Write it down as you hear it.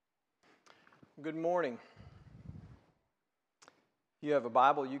Good morning. If you have a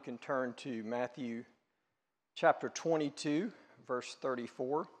Bible, you can turn to Matthew chapter 22, verse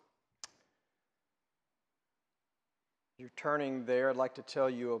 34. You're turning there. I'd like to tell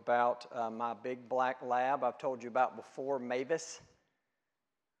you about my big black lab I've told you about before, Mavis.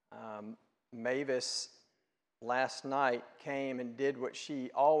 Mavis last night came and did what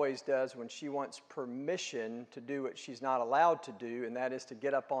she always does when she wants permission to do what she's not allowed to do, and that is to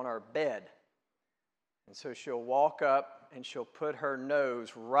get up on our bed. And so she'll walk up and she'll put her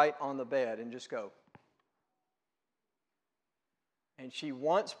nose right on the bed and just go. And she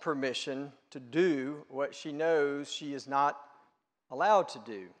wants permission to do what she knows she is not allowed to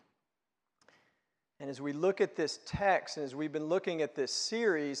do. And as we look at this text, and as we've been looking at this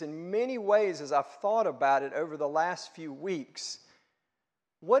series, in many ways, as I've thought about it over the last few weeks,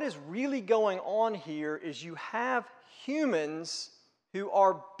 what is really going on here is you have humans who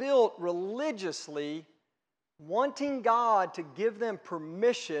are built religiously, wanting God to give them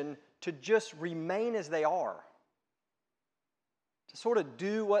permission to just remain as they are. To sort of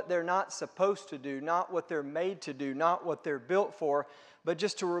do what they're not supposed to do, not what they're made to do, not what they're built for, but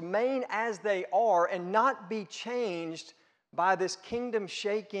just to remain as they are and not be changed by this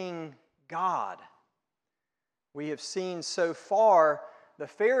kingdom-shaking God. We have seen so far the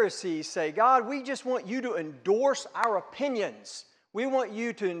Pharisees say, God, we just want you to endorse our opinions. We want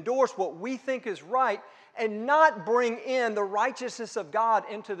you to endorse what we think is right and not bring in the righteousness of God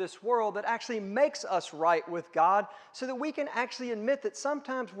into this world that actually makes us right with God so that we can actually admit that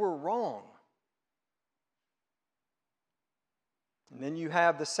sometimes we're wrong. And then you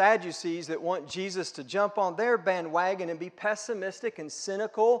have the Sadducees that want Jesus to jump on their bandwagon and be pessimistic and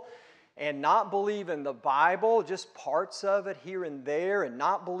cynical and not believe in the Bible, just parts of it here and there, and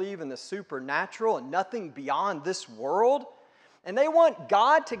not believe in the supernatural and nothing beyond this world. And they want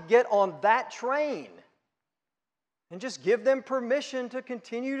God to get on that train and just give them permission to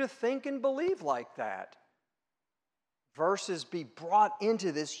continue to think and believe like that. Versus be brought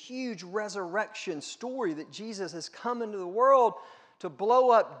into this huge resurrection story that Jesus has come into the world to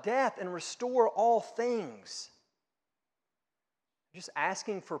blow up death and restore all things. Just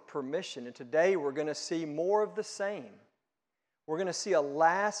asking for permission. And today we're going to see more of the same. We're going to see a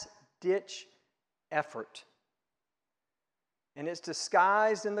last-ditch effort. And it's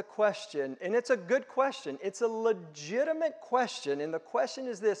disguised in the question, and it's a good question. It's a legitimate question, and the question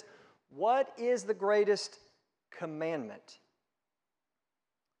is this: what is the greatest commandment?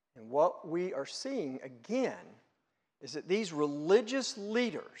 And what we are seeing again is that these religious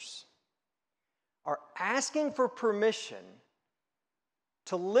leaders are asking for permission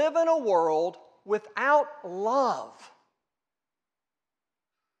to live in a world without love.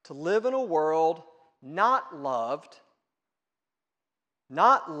 To live in a world not loved,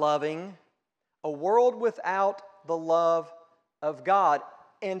 not loving, a world without the love of God.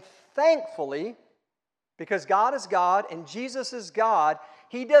 And thankfully, because God is God and Jesus is God,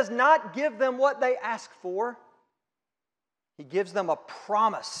 He does not give them what they ask for. He gives them a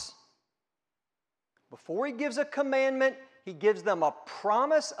promise. Before He gives a commandment, He gives them a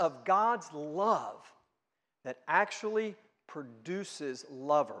promise of God's love that actually produces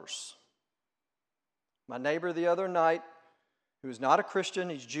lovers. My neighbor the other night, who's not a Christian,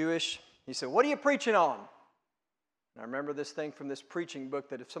 he's Jewish, he said, "What are you preaching on?" And I remember this thing from this preaching book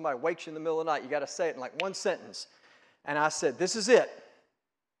that if somebody wakes you in the middle of the night, you got to say it in like one sentence. And I said, this is it.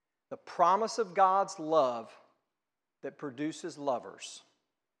 The promise of God's love that produces lovers.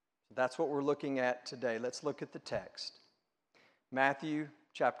 That's what we're looking at today. Let's look at the text. Matthew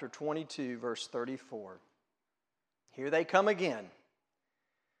chapter 22, verse 34. Here they come again.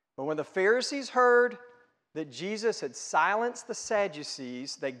 But when the Pharisees heard that Jesus had silenced the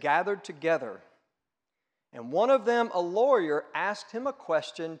Sadducees, they gathered together. And one of them, a lawyer, asked him a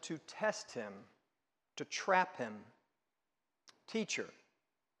question to test him, to trap him. "Teacher,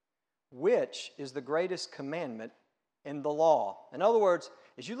 which is the greatest commandment in the law?" In other words,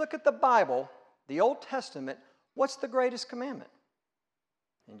 as you look at the Bible, the Old Testament, what's the greatest commandment?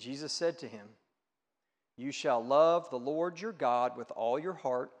 And Jesus said to him, "You shall love the Lord your God with all your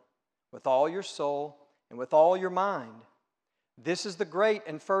heart, with all your soul, and with all your mind. This is the great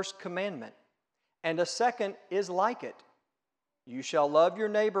and first commandment. And a second is like it. You shall love your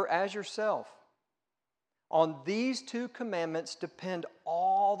neighbor as yourself. On these two commandments depend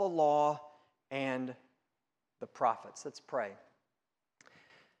all the law and the prophets." Let's pray.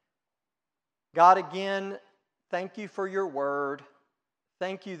 God, again, thank you for your word.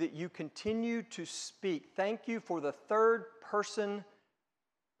 Thank you that you continue to speak. Thank you for the third person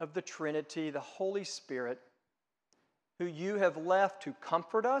of the Trinity, the Holy Spirit, who you have left to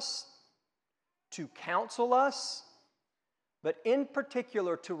comfort us, to counsel us, but in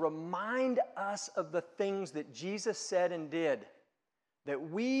particular to remind us of the things that Jesus said and did, that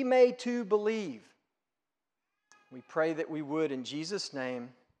we may too believe. We pray that we would in Jesus' name.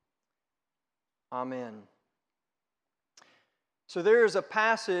 Amen. So there is a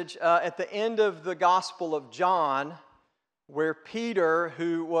passage at the end of the Gospel of John where Peter,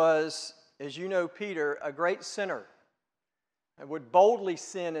 who was, as you know, Peter, a great sinner, would boldly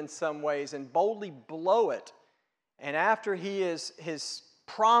sin in some ways and boldly blow it. And after he is his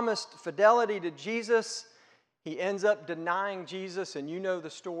promised fidelity to Jesus, he ends up denying Jesus, and you know the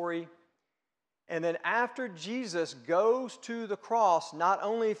story. And then after Jesus goes to the cross, not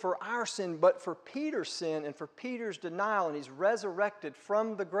only for our sin, but for Peter's sin and for Peter's denial, and he's resurrected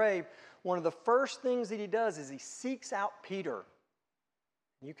from the grave, one of the first things that he does is he seeks out Peter.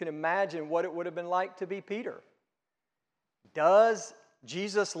 You can imagine what it would have been like to be Peter. Does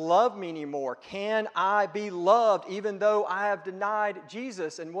Jesus love me anymore? Can I be loved even though I have denied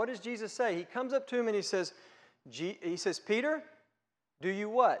Jesus? And what does Jesus say? He comes up to him and he says, Peter, do you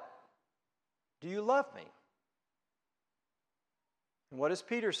what? Do you love me? And what does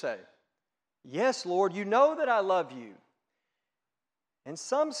Peter say? Yes, Lord, you know that I love you. And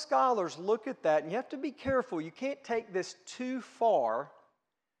some scholars look at that, and you have to be careful. You can't take this too far.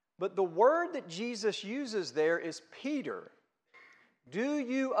 But the word that Jesus uses there is Peter. Do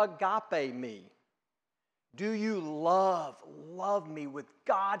you agape me? Do you love me with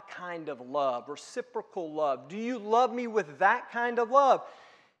God kind of love, reciprocal love? Do you love me with that kind of love?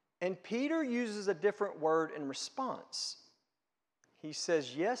 And Peter uses a different word in response. He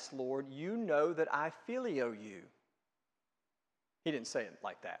says, yes, Lord, you know that I phileo you. He didn't say it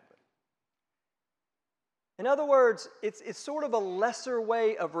like that. But in other words, it's sort of a lesser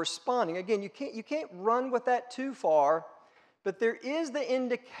way of responding. Again, you can't run with that too far, but there is the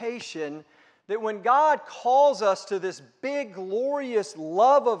indication that when God calls us to this big, glorious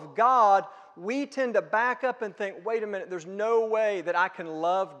love of God, we tend to back up and think, wait a minute, there's no way that I can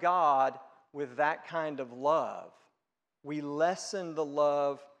love God with that kind of love. We lessen the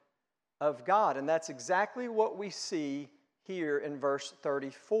love of God, and that's exactly what we see here in verse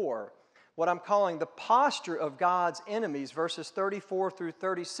 34. What I'm calling the posture of God's enemies, verses 34 through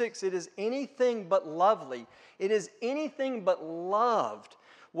 36. It is anything but lovely. It is anything but loved.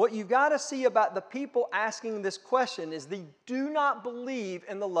 What you've got to see about the people asking this question is they do not believe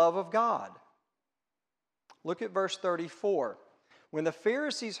in the love of God. Look at verse 34. When the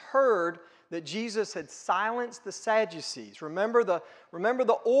Pharisees heard that Jesus had silenced the Sadducees, remember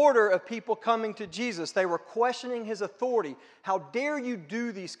the order of people coming to Jesus. They were questioning his authority. How dare you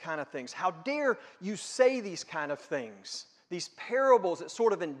do these kind of things? How dare you say these kind of things? These parables that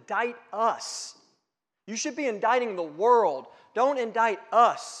sort of indict us. You should be indicting the world. Don't indict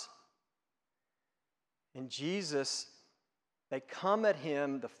us. And Jesus, they come at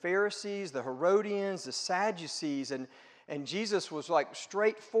him, the Pharisees, the Herodians, the Sadducees, and Jesus was like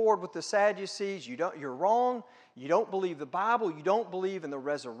straightforward with the Sadducees. You're wrong. You don't believe the Bible. You don't believe in the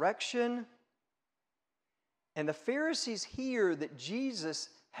resurrection. And the Pharisees hear that Jesus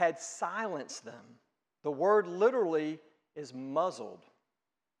had silenced them. The word literally is muzzled.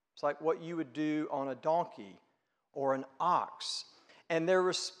 It's like what you would do on a donkey or an ox. And their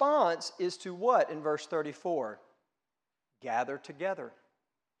response is to what in verse 34? Gather together.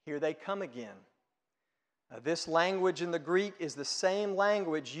 Here they come again. This language in the Greek is the same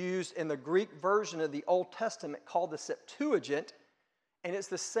language used in the Greek version of the Old Testament called the Septuagint, and it's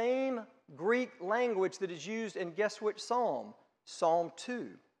the same Greek language that is used in guess which psalm? Psalm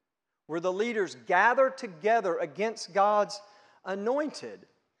 2, where the leaders gather together against God's anointed.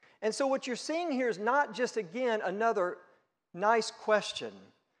 And so what you're seeing here is not just, again, another nice question,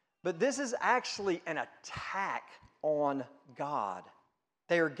 but this is actually an attack on God.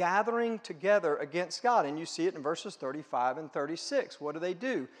 They are gathering together against God, and you see it in verses 35 and 36. What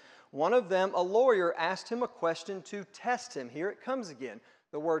do? One of them, a lawyer, asked him a question to test him. Here it comes again,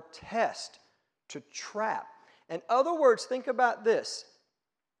 the word test, to trap. In other words, think about this.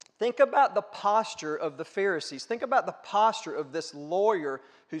 Think about the posture of the Pharisees. Think about the posture of this lawyer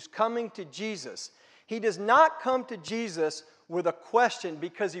who's coming to Jesus. He does not come to Jesus with a question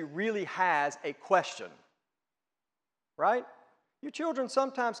because he really has a question. Right? Your children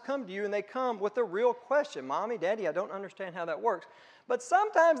sometimes come to you and they come with a real question. Mommy, Daddy, I don't understand how that works. But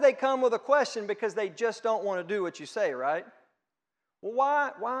sometimes they come with a question because they just don't want to do what you say, right?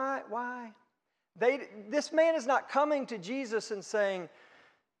 Well, why? This man is not coming to Jesus and saying,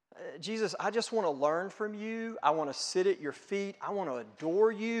 Jesus, I just want to learn from you. I want to sit at your feet. I want to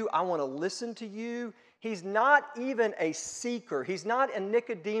adore you. I want to listen to you. He's not even a seeker. He's not a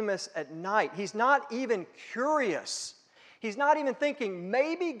Nicodemus at night. He's not even curious. He's not even thinking,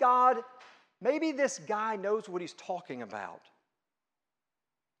 maybe this guy knows what he's talking about.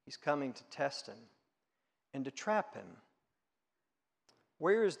 He's coming to test him and to trap him.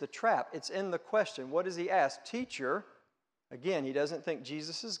 Where is the trap? It's in the question. What does he ask? Teacher, again, he doesn't think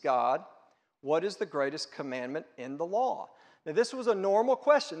Jesus is God. What is the greatest commandment in the law? Now, this was a normal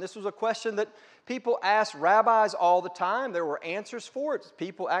question. This was a question that people asked rabbis all the time. There were answers for it.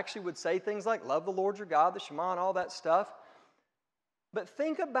 People actually would say things like, love the Lord your God, the Shema, and all that stuff. But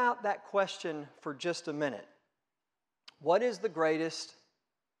think about that question for just a minute. What is the greatest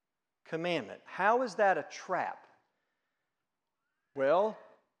commandment? How is that a trap? Well,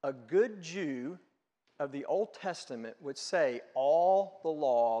 a good Jew of the Old Testament would say all the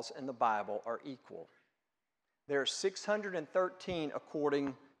laws in the Bible are equal. There are 613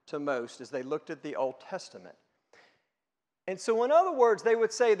 according to most as they looked at the Old Testament. And so in other words, they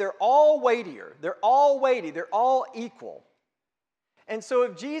would say they're all weightier, they're all weighty, they're all equal. And so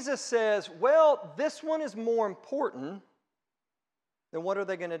if Jesus says, well, this one is more important, then what are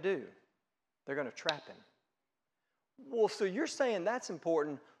they going to do? They're going to trap him. Well, so you're saying that's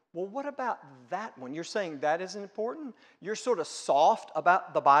important. Well, what about that one? You're saying that isn't important? You're sort of soft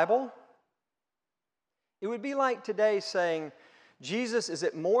about the Bible? It would be like today saying, Jesus, is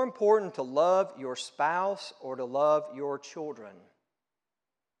it more important to love your spouse or to love your children?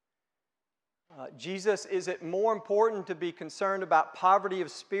 Jesus, is it more important to be concerned about poverty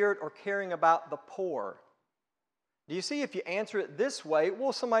of spirit or caring about the poor? Do you see, if you answer it this way,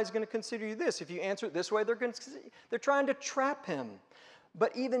 well, somebody's going to consider you this. If you answer it this way, they're trying to trap him.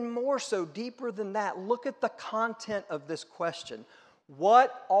 But even more so, deeper than that, look at the content of this question.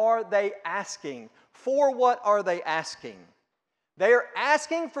 What are they asking? For what are they asking? They are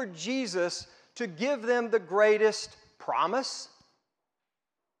asking for Jesus to give them the greatest promise,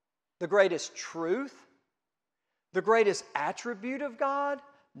 the greatest truth, the greatest attribute of God.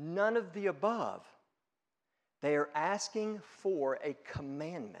 None of the above. They are asking for a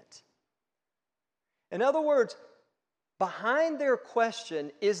commandment. In other words, behind their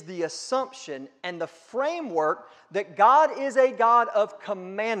question is the assumption and the framework that God is a God of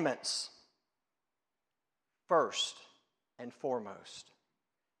commandments. First and foremost,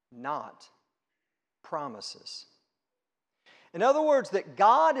 not promises. In other words, that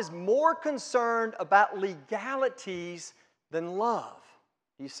God is more concerned about legalities than love.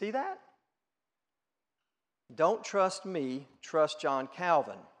 Do you see that? Don't trust me, trust John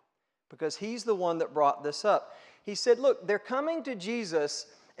Calvin, because he's the one that brought this up. He said, look, they're coming to Jesus,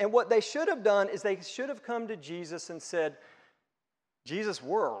 and what they should have done is they should have come to Jesus and said, Jesus,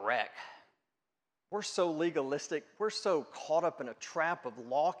 we're a wreck. We're so legalistic. We're so caught up in a trap of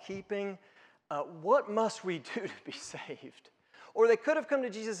law keeping. What must we do to be saved? Or they could have come to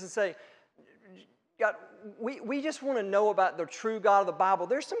Jesus and say, God, we just want to know about the true God of the Bible.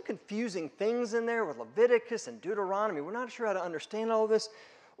 There's some confusing things in there with Leviticus and Deuteronomy. We're not sure how to understand all of this.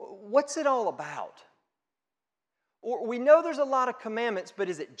 What's it all about? Or we know there's a lot of commandments, but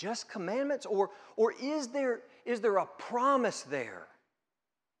is it just commandments? Or is there a promise there?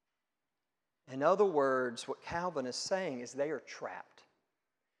 In other words, what Calvin is saying is they are trapped.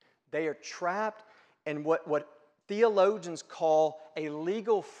 They are trapped in what theologians call a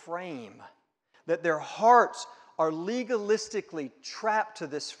legal frame. That their hearts are legalistically trapped to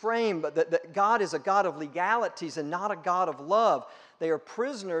this frame, but that God is a God of legalities and not a God of love. They are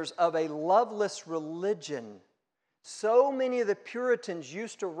prisoners of a loveless religion. So many of the Puritans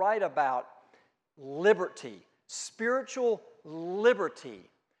used to write about liberty, spiritual liberty,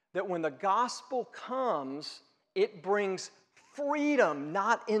 that when the gospel comes, it brings freedom,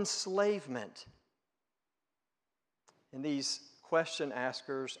 not enslavement. And these question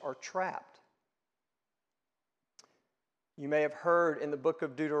askers are trapped. You may have heard in the book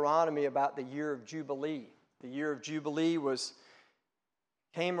of Deuteronomy about the year of Jubilee. The year of Jubilee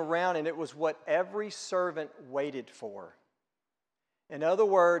came around, and it was what every servant waited for. In other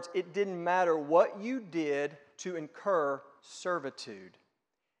words, it didn't matter what you did to incur servitude.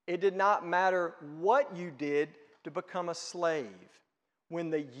 It did not matter what you did to become a slave. When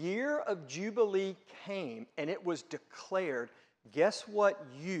the year of Jubilee came and it was declared, guess what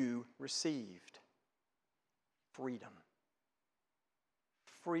you received? Freedom.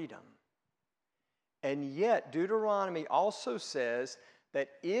 Freedom. And yet, Deuteronomy also says that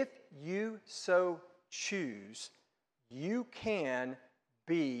if you so choose, you can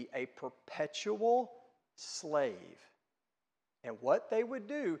be a perpetual slave. And what they would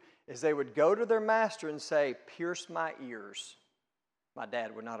do is they would go to their master and say, pierce my ears. My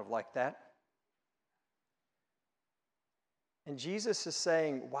dad would not have liked that. And Jesus is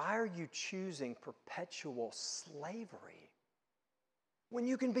saying, why are you choosing perpetual slavery when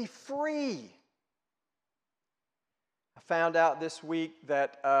you can be free? I found out this week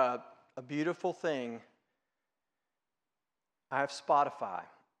that a beautiful thing, I have Spotify.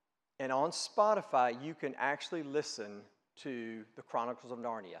 And on Spotify, you can actually listen to the Chronicles of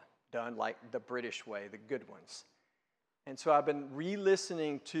Narnia, done like the British way, the good ones. And so I've been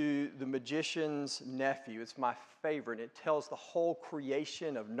re-listening to The Magician's Nephew. It's my favorite. It tells the whole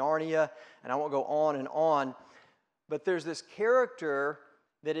creation of Narnia, and I won't go on and on. But there's this character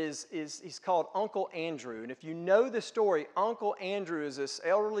that he's called Uncle Andrew. And if you know the story, Uncle Andrew is this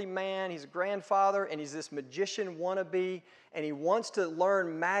elderly man, he's a grandfather, and he's this magician wannabe, and he wants to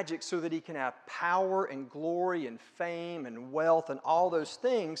learn magic so that he can have power and glory and fame and wealth and all those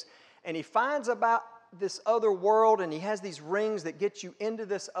things. And he finds about this other world, and he has these rings that get you into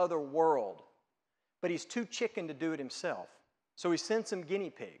this other world. But he's too chicken to do it himself. So he sends some guinea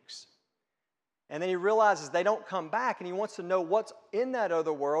pigs. And then he realizes they don't come back, and he wants to know what's in that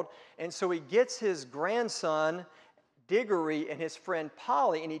other world. And so he gets his grandson, Diggory, and his friend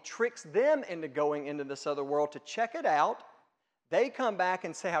Polly, and he tricks them into going into this other world to check it out. They come back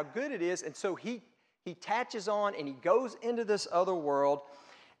and say how good it is, and so he attaches on, and he goes into this other world.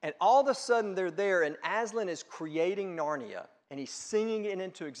 And all of a sudden, they're there, and Aslan is creating Narnia, and he's singing it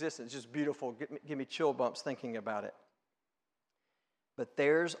into existence. It's just beautiful. Give me chill bumps thinking about it. But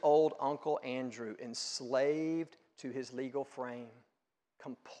there's old Uncle Andrew, enslaved to his legal frame,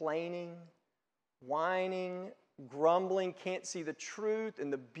 complaining, whining, grumbling, can't see the truth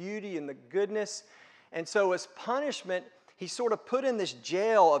and the beauty and the goodness. And so as punishment, he's sort of put in this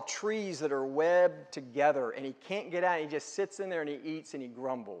jail of trees that are webbed together, and he can't get out. He just sits in there and he eats and he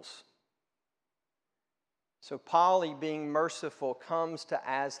grumbles. So Polly, being merciful, comes to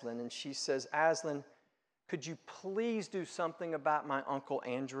Aslan, and she says, Aslan, could you please do something about my Uncle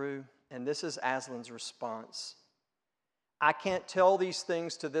Andrew? And this is Aslan's response. I can't tell these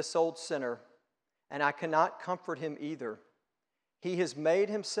things to this old sinner, and I cannot comfort him either. He has made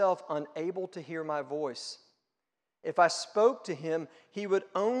himself unable to hear my voice. If I spoke to him, he would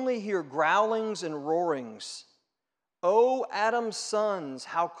only hear growlings and roarings. O Adam's sons,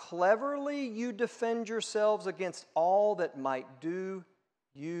 how cleverly you defend yourselves against all that might do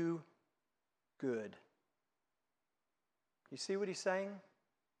you good. You see what he's saying?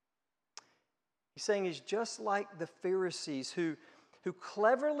 He's saying he's just like the Pharisees who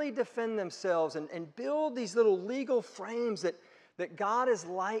cleverly defend themselves and build these little legal frames that God is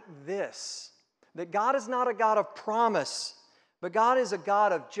like this. That God is not a God of promise, but God is a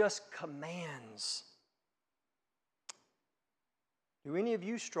God of just commands. Do any of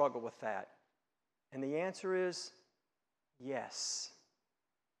you struggle with that? And the answer is yes.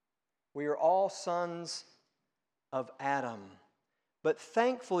 We are all sons of Adam. But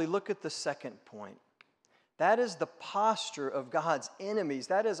thankfully, look at the second point. That is the posture of God's enemies.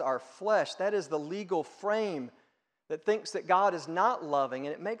 That is our flesh. That is the legal frame that thinks that God is not loving,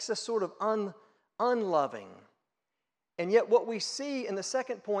 and it makes us sort of unloving. And yet what we see in the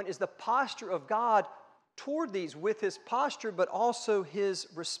second point is the posture of God toward these, with his posture, but also his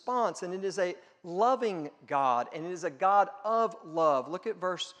response. And it is a loving God, and it is a God of love. Look at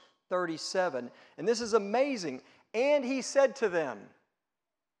verse 37. And this is amazing. And he said to them.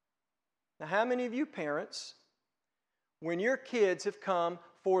 Now, how many of you parents, when your kids have come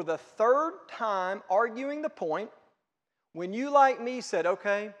for the third time arguing the point, when you, like me, said,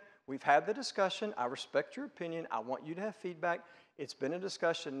 okay, we've had the discussion, I respect your opinion, I want you to have feedback, it's been a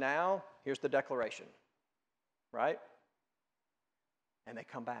discussion, now here's the declaration, right? And they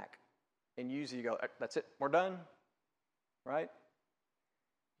come back. And usually you go, that's it, we're done, right?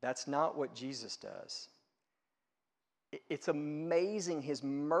 That's not what Jesus does. It's amazing his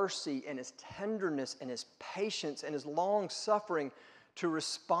mercy and his tenderness and his patience and his long suffering to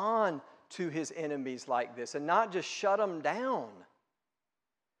respond to his enemies like this and not just shut them down.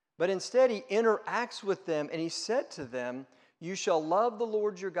 But instead he interacts with them, and he said to them, you shall love the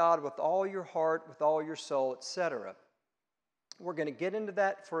Lord your God with all your heart, with all your soul, etc. We're going to get into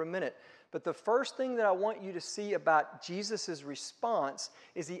that for a minute. But the first thing that I want you to see about Jesus' response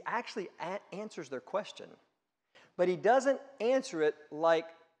is he actually answers their question. But he doesn't answer it like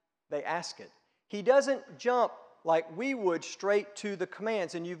they ask it. He doesn't jump like we would straight to the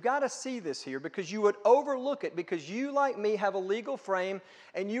commands. And you've got to see this here, because you would overlook it, because you, like me, have a legal frame,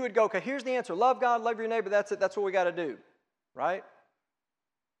 and you would go, okay, here's the answer. Love God, love your neighbor, that's it. That's what we got to do, right?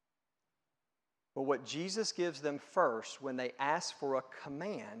 But what Jesus gives them first when they ask for a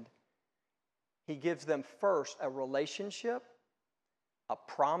command, he gives them first a relationship, a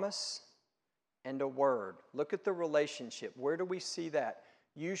promise, and a word. Look at the relationship. Where do we see that?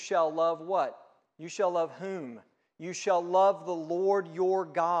 You shall love what? You shall love whom? You shall love the Lord your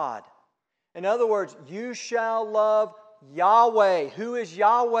God. In other words, you shall love Yahweh. Who is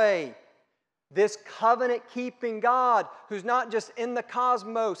Yahweh? This covenant-keeping God who's not just in the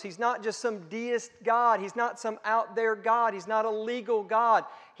cosmos. He's not just some deist God. He's not some out there God. He's not a legal God.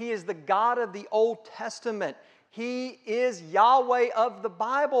 He is the God of the Old Testament. He is Yahweh of the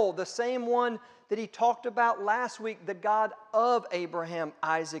Bible, the same one that he talked about last week, the God of Abraham,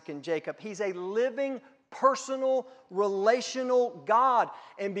 Isaac, and Jacob. He's a living, personal, relational God.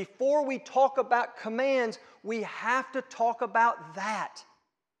 And before we talk about commands, we have to talk about that.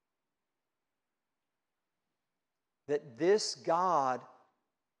 That this God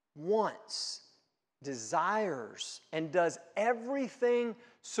wants, desires, and does everything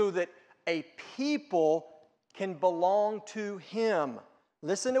so that a people can belong to Him.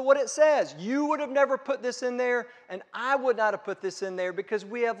 Listen to what it says. You would have never put this in there, and I would not have put this in there because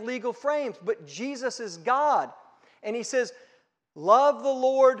we have legal frames. But Jesus is God. And He says, love the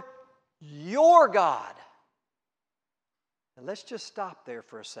Lord your God. And let's just stop there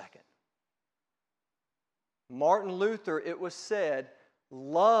for a second. Martin Luther, it was said,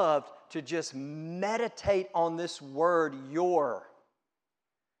 loved to just meditate on this word, your.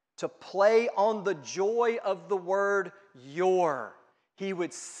 To play on the joy of the word, your. He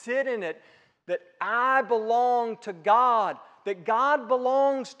would sit in it that I belong to God, that God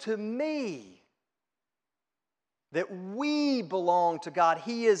belongs to me, that we belong to God.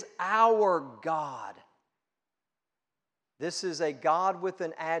 He is our God. This is a God with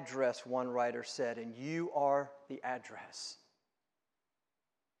an address, one writer said, and you are the address.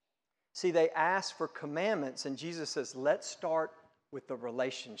 See, they ask for commandments, and Jesus says, let's start with the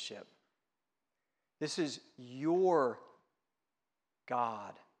relationship. This is your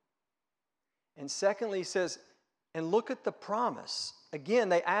God. And secondly, he says, and look at the promise. Again,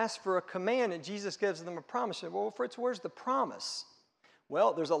 they ask for a command, and Jesus gives them a promise. Well, Fritz, where's the promise?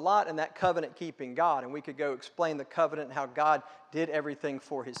 Well, there's a lot in that covenant-keeping God, and we could go explain the covenant and how God did everything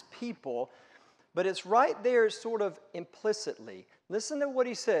for His people. But it's right there sort of implicitly. Listen to what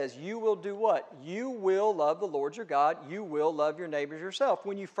He says. You will do what? You will love the Lord your God. You will love your neighbors yourself.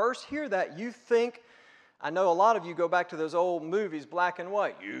 When you first hear that, you think, I know a lot of you go back to those old movies, black and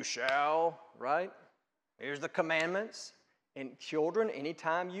white. You shall, right? Here's the commandments. And children,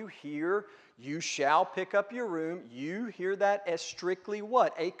 anytime you hear, you shall pick up your room, you hear that as strictly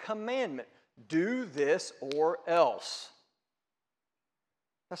what? A commandment. Do this or else.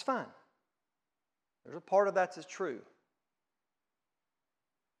 That's fine. There's a part of that that's true.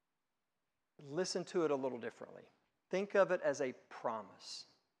 Listen to it a little differently. Think of it as a promise.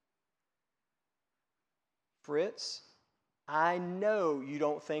 Fritz, I know you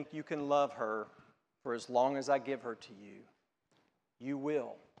don't think you can love her for as long as I give her to you. You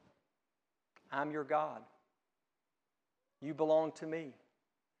will. I'm your God. You belong to me.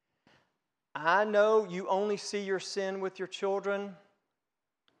 I know you only see your sin with your children.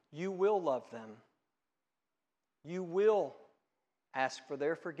 You will love them. You will ask for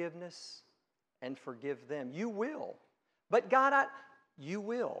their forgiveness and forgive them. You will. But God, you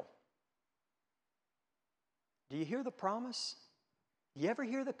will. Do you hear the promise? Do you ever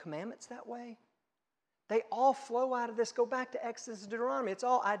hear the commandments that way? They all flow out of this. Go back to Exodus and Deuteronomy. It's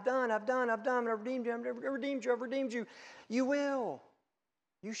all, I've done, I've redeemed you, I've redeemed you. You will.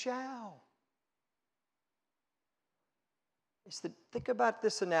 You shall. Think about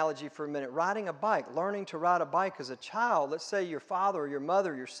this analogy for a minute. Riding a bike, learning to ride a bike as a child. Let's say your father or your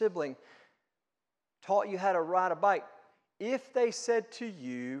mother, your sibling, taught you how to ride a bike. If they said to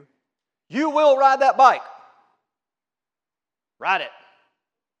you, you will ride that bike, ride it.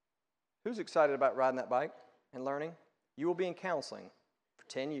 Who's excited about riding that bike and learning? You will be in counseling for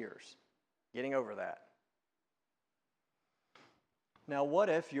 10 years, getting over that. Now, what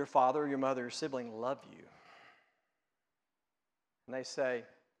if your father or your mother or sibling love you? And they say,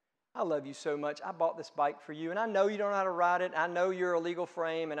 I love you so much. I bought this bike for you, and I know you don't know how to ride it. I know you're a legal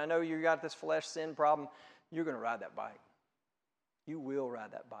frame, and I know you got this flesh sin problem. You're going to ride that bike. You will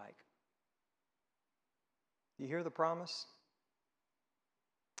ride that bike. You hear the promise?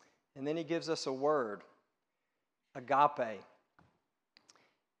 And then he gives us a word, agape.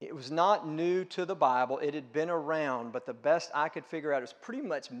 It was not new to the Bible. It had been around, but the best I could figure out, it was pretty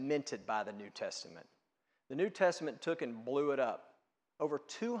much minted by the New Testament. The New Testament took and blew it up. Over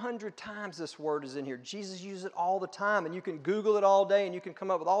 200 times this word is in here. Jesus uses it all the time, and you can Google it all day, and you can come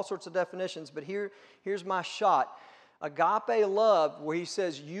up with all sorts of definitions, but here's my shot. Agape love, where he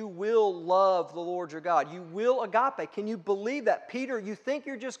says, you will love the Lord your God. You will agape. Can you believe that? Peter, you think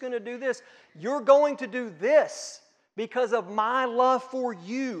you're just going to do this? You're going to do this because of my love for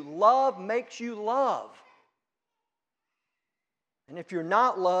you. Love makes you love. And if you're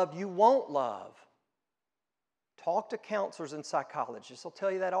not loved, you won't love. Talk to counselors and psychologists. They'll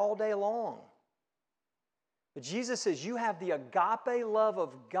tell you that all day long. But Jesus says you have the agape love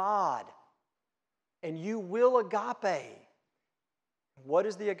of God, and you will agape. What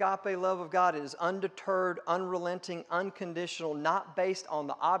is the agape love of God? It is undeterred, unrelenting, unconditional, not based on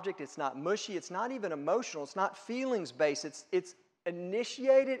the object. It's not mushy. It's not even emotional. It's not feelings-based. It's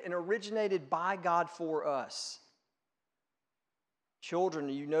initiated and originated by God for us. Children,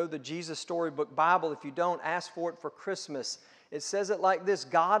 you know the Jesus Storybook Bible. If you don't, ask for it for Christmas. It says it like this: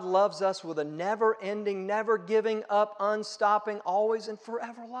 God loves us with a never-ending, never giving up, unstopping, always and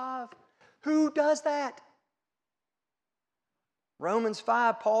forever love. Who does that? Romans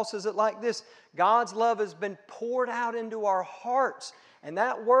 5, Paul says it like this: God's love has been poured out into our hearts. And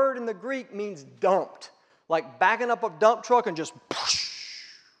that word in the Greek means dumped. Like backing up a dump truck and just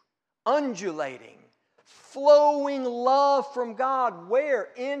undulating. Flowing love from God. Where?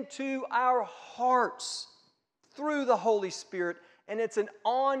 Into our hearts. Through the Holy Spirit. And it's an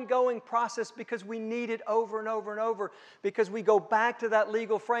ongoing process because we need it over and over and over. Because we go back to that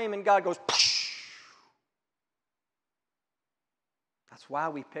legal frame and God goes, That's why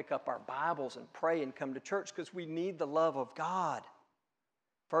we pick up our Bibles and pray and come to church, because we need the love of God.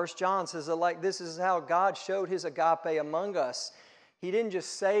 1 John says it like this: is how God showed his agape among us. He didn't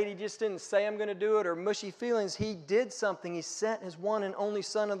just say it. He just didn't say, I'm going to do it, or mushy feelings. He did something. He sent his one and only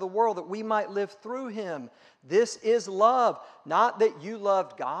Son of the world that we might live through him. This is love. Not that you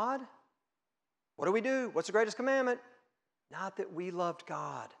loved God. What do? What's the greatest commandment? Not that we loved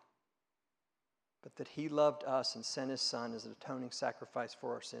God, but that he loved us and sent his Son as an atoning sacrifice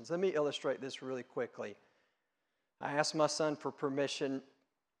for our sins. Let me illustrate this really quickly. I asked my son for permission.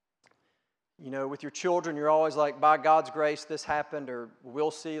 You know, with your children, you're always like, by God's grace, this happened, or we'll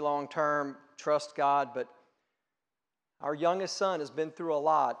see long term, trust God. But our youngest son has been through a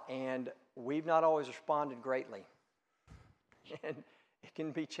lot, and we've not always responded greatly. And it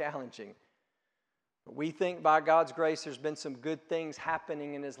can be challenging. We think by God's grace there's been some good things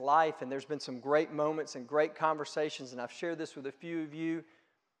happening in his life, and there's been some great moments and great conversations, and I've shared this with a few of you,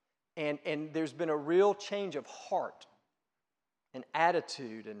 and there's been a real change of heart and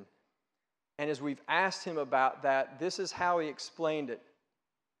attitude. And as we've asked him about that, this is how he explained it.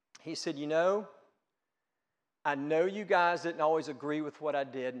 He said, you know, I know you guys didn't always agree with what I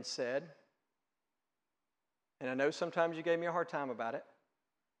did and said, and I know sometimes you gave me a hard time about it,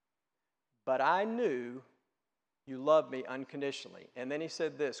 but I knew you loved me unconditionally. And then he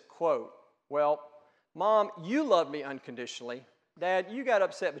said this, quote, well, Mom, you loved me unconditionally. Dad, you got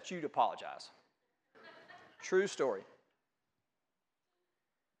upset, but you'd apologize. True story.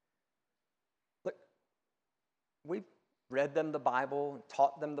 Look, we've read them the Bible and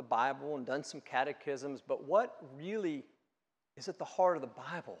taught them the Bible and done some catechisms, but what really is at the heart of the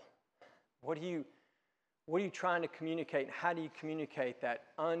Bible? What are you trying to communicate, and how do you communicate that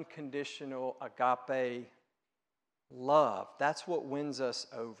unconditional agape love? That's what wins us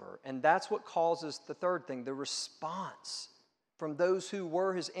over. And that's what causes the third thing, the response from those who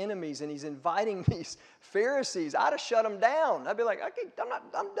were his enemies. And he's inviting these Pharisees. I'd have shut them down. I'd be like, okay,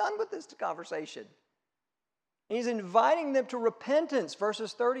 I'm done with this conversation. And he's inviting them to repentance,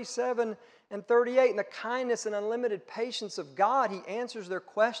 verses 37 and 38. And the kindness and unlimited patience of God, he answers their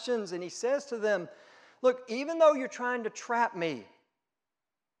questions, and he says to them, look, even though you're trying to trap me,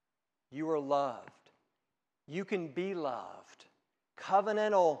 you are loved. You can be loved.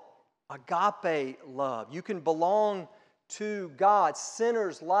 Covenantal agape love. You can belong to God.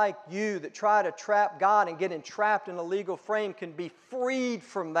 Sinners like you that try to trap God and get entrapped in a legal frame can be freed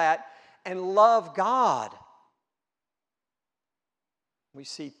from that and love God. We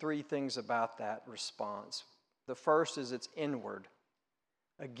see three things about that response. The first is it's inward.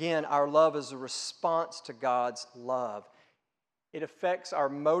 Again, our love is a response to God's love. It affects our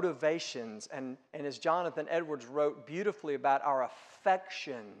motivations, and as Jonathan Edwards wrote beautifully about our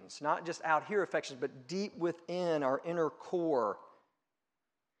affections, not just out here affections, but deep within our inner core.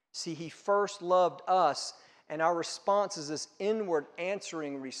 See, he first loved us, and our response is this inward,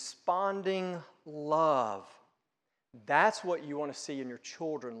 answering, responding love. That's what you want to see in your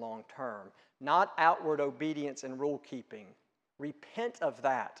children long term, not outward obedience and rule keeping. Repent of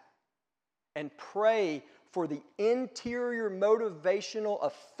that and pray for the interior, motivational,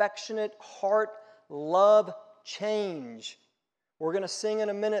 affectionate heart love change We're going to sing in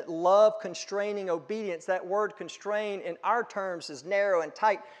a minute, love constraining obedience. That word constrain in our terms is narrow and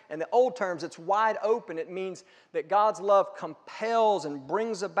tight. In the old terms, it's wide open. It means that God's love compels and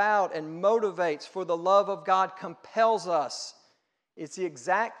brings about and motivates, for the love of God compels us. It's the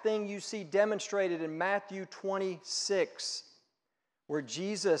exact thing you see demonstrated in Matthew 26, where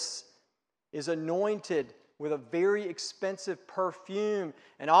Jesus is anointed with a very expensive perfume,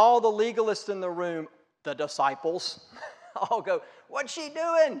 and all the legalists in the room, the disciples, all go, "What's she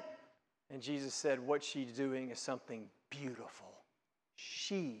doing?" And Jesus said, "What she's doing is something beautiful.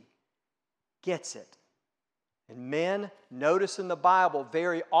 She gets it." And men, notice in the Bible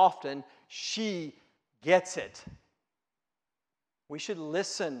very often, she gets it. We should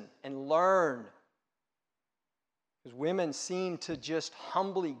listen and learn, because women seem to just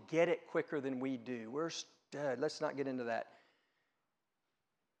humbly get it quicker than we do. Let's not get into that.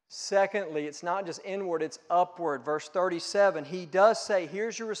 Secondly, it's not just inward, it's upward. Verse 37, he does say,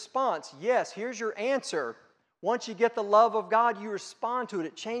 here's your response. Yes, here's your answer. Once you get the love of God, you respond to it.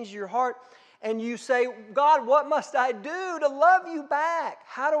 It changes your heart. And you say, "God, what must I do to love you back?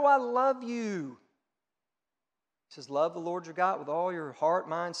 How do I love you?" He says, love the Lord your God with all your heart,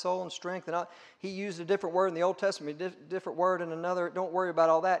 mind, soul, and strength. And he used a different word in the Old Testament, a different word in another. Don't worry about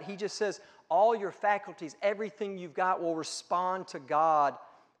all that. He just says, all your faculties, everything you've got will respond to God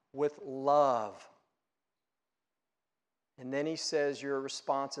with love. And then he says your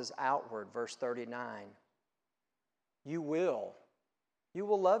response is outward, verse 39. You will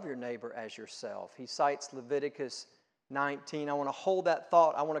love your neighbor as yourself. He cites Leviticus 19. I want to hold that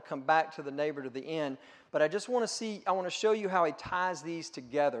thought. I want to come back to the neighbor to the end. But I want to show you how he ties these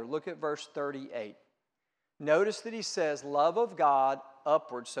together. Look at verse 38. Notice that he says love of God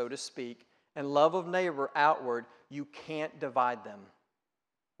upward, so to speak, and love of neighbor outward. You can't divide them.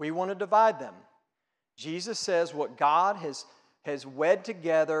 We want to divide them. Jesus says what God has wed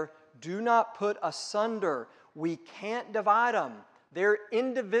together, do not put asunder. We can't divide them. They're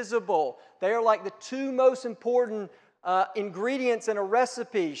indivisible. They are like the two most important ingredients in a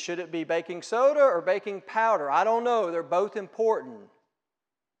recipe. Should it be baking soda or baking powder? I don't know. They're both important.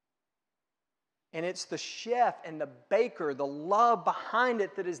 And it's the chef and the baker, the love behind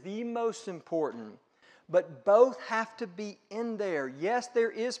it, that is the most important. But both have to be in there. Yes,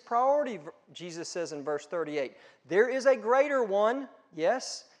 there is priority, Jesus says in verse 38. There is a greater one.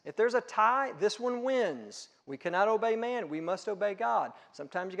 Yes, if there's a tie, this one wins. We cannot obey man. We must obey God.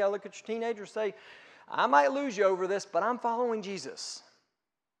 Sometimes you got to look at your teenager and say, I might lose you over this, but I'm following Jesus.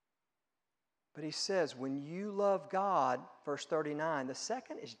 But he says, when you love God, verse 39, the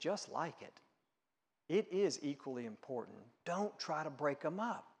second is just like it. It is equally important. Don't try to break them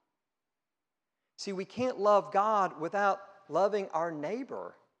up. See, we can't love God without loving our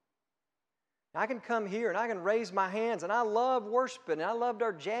neighbor. I can come here and I can raise my hands, and I love worshiping, and I loved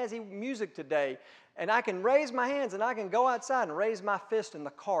our jazzy music today, and I can raise my hands and I can go outside and raise my fist in the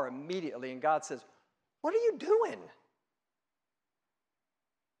car immediately, and God says, what are you doing?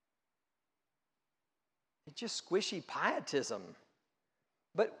 It's just squishy pietism.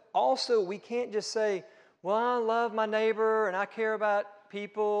 But also, we can't just say, well, I love my neighbor and I care about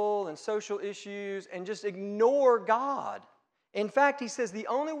people and social issues, and just ignore God. In fact, he says the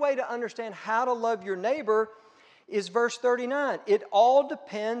only way to understand how to love your neighbor is verse 39. It all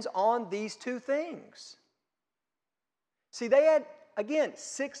depends on these two things. See, they had, again,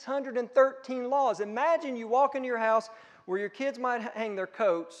 613 laws. Imagine you walk into your house where your kids might hang their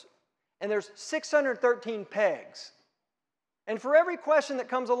coats, and there's 613 pegs. And for every question that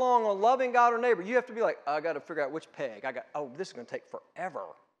comes along on loving God or neighbor, you have to be like, I got to figure out which peg. This is going to take forever.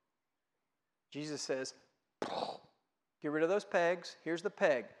 Jesus says, get rid of those pegs. Here's the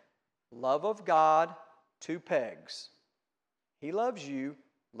peg. Love of God, 2 pegs. He loves you.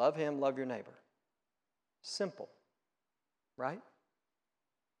 Love him. Love your neighbor. Simple. Right?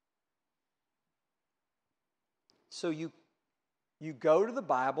 So you go to the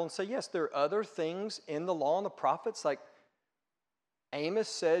Bible and say, yes, there are other things in the law and the prophets, like Amos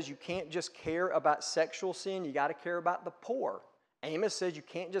says you can't just care about sexual sin, you got to care about the poor. Amos says you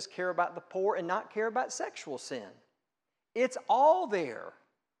can't just care about the poor and not care about sexual sin. It's all there.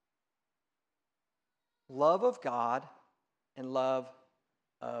 Love of God and love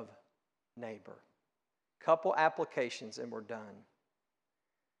of neighbor. Couple applications and we're done.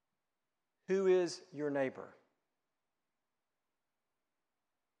 Who is your neighbor?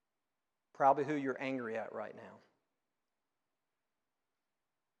 Probably who you're angry at right now.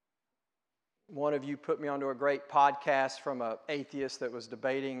 One of you put me onto a great podcast from an atheist that was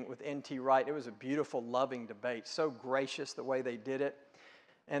debating with N.T. Wright. It was a beautiful, loving debate. So gracious the way they did it.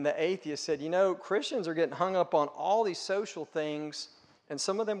 And the atheist said, Christians are getting hung up on all these social things, and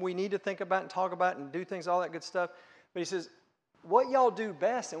some of them we need to think about and talk about and do things, all that good stuff. But he says, what y'all do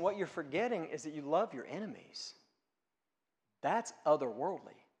best and what you're forgetting is that you love your enemies. That's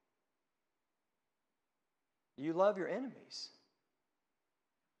otherworldly. You love your enemies.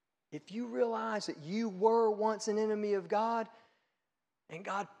 If you realize that you were once an enemy of God and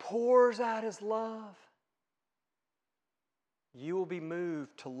God pours out His love, you will be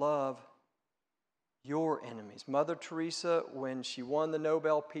moved to love your enemies. Mother Teresa, when she won the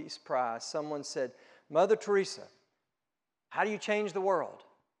Nobel Peace Prize, someone said, Mother Teresa, how do you change the world?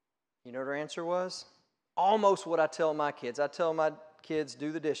 You know what her answer was? Almost what I tell my kids. I tell my kids,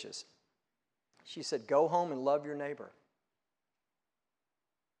 do the dishes. She said, go home and love your neighbor.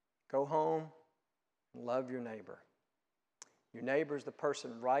 Go home and love your neighbor. Your neighbor is the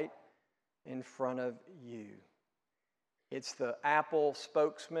person right in front of you. It's the Apple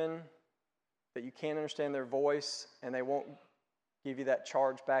spokesman that you can't understand their voice and they won't give you that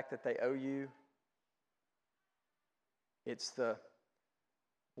charge back that they owe you. It's the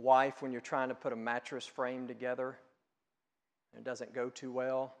wife when you're trying to put a mattress frame together and it doesn't go too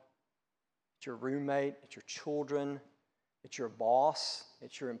well. It's your roommate, it's your children, it's your boss,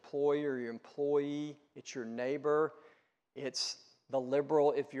 it's your employer, your employee, it's your neighbor, it's the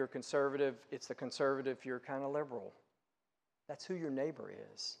liberal if you're conservative, it's the conservative if you're kind of liberal. That's who your neighbor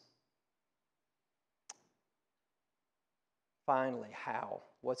is. Finally, how?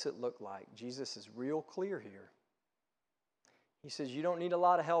 What's it look like? Jesus is real clear here. He says, you don't need a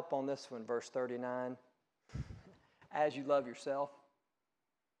lot of help on this one, verse 39, as you love yourself.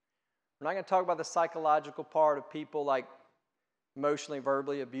 We're not going to talk about the psychological part of people like emotionally,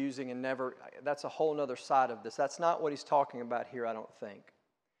 verbally abusing and never, that's a whole other side of this. That's not what he's talking about here, I don't think.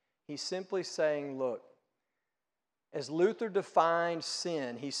 He's simply saying, look, as Luther defined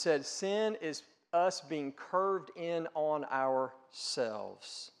sin, he said sin is us being curved in on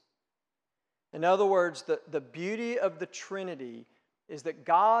ourselves. In other words, the beauty of the Trinity is that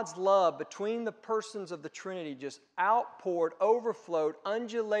God's love between the persons of the Trinity just outpoured, overflowed,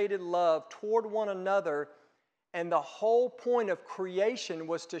 undulated love toward one another, and the whole point of creation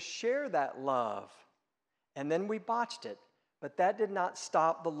was to share that love. And then we botched it, but that did not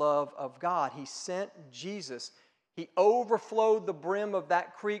stop the love of God. He sent Jesus. He overflowed the brim of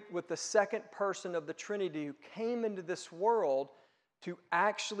that creek with the second person of the Trinity who came into this world to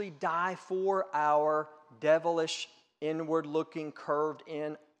actually die for our devilish, inward-looking,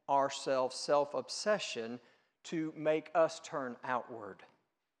 curved-in ourselves, self-obsession to make us turn outward.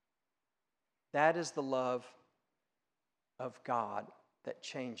 That is the love of God that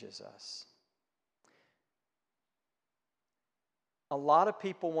changes us. A lot of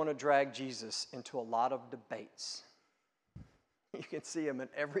people want to drag Jesus into a lot of debates. You can see him in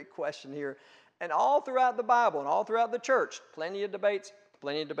every question here. And all throughout the Bible and all throughout the church, plenty of debates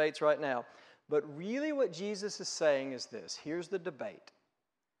right now. But really what Jesus is saying is this. Here's the debate.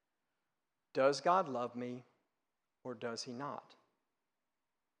 Does God love me or does He not?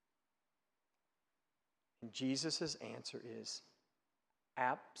 And Jesus' answer is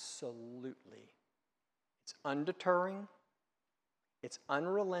absolutely. It's undeterring. It's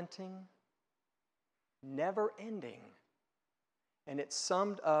unrelenting. Never ending. And it's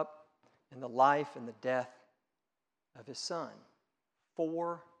summed up in the life and the death of His Son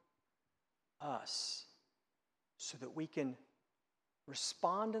for us so that we can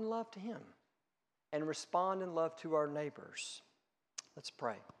respond in love to Him and respond in love to our neighbors. Let's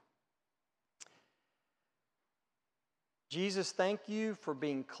pray. Jesus, thank You for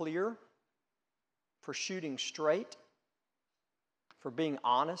being clear, for shooting straight, for being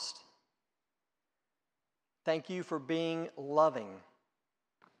honest. Thank You for being loving.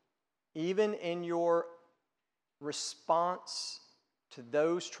 Even in Your response to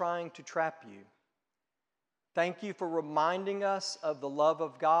those trying to trap You. Thank You for reminding us of the love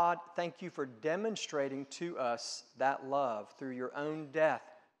of God. Thank You for demonstrating to us that love through Your own death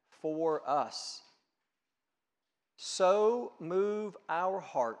for us. So move our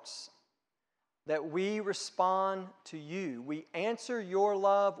hearts that we respond to You. We answer Your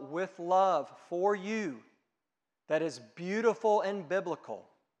love with love for You that is beautiful and biblical.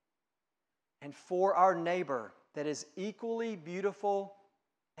 And for our neighbor that is equally beautiful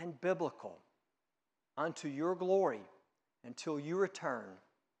and biblical unto Your glory until You return.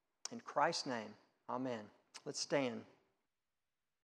 In Christ's name, amen. Let's stand.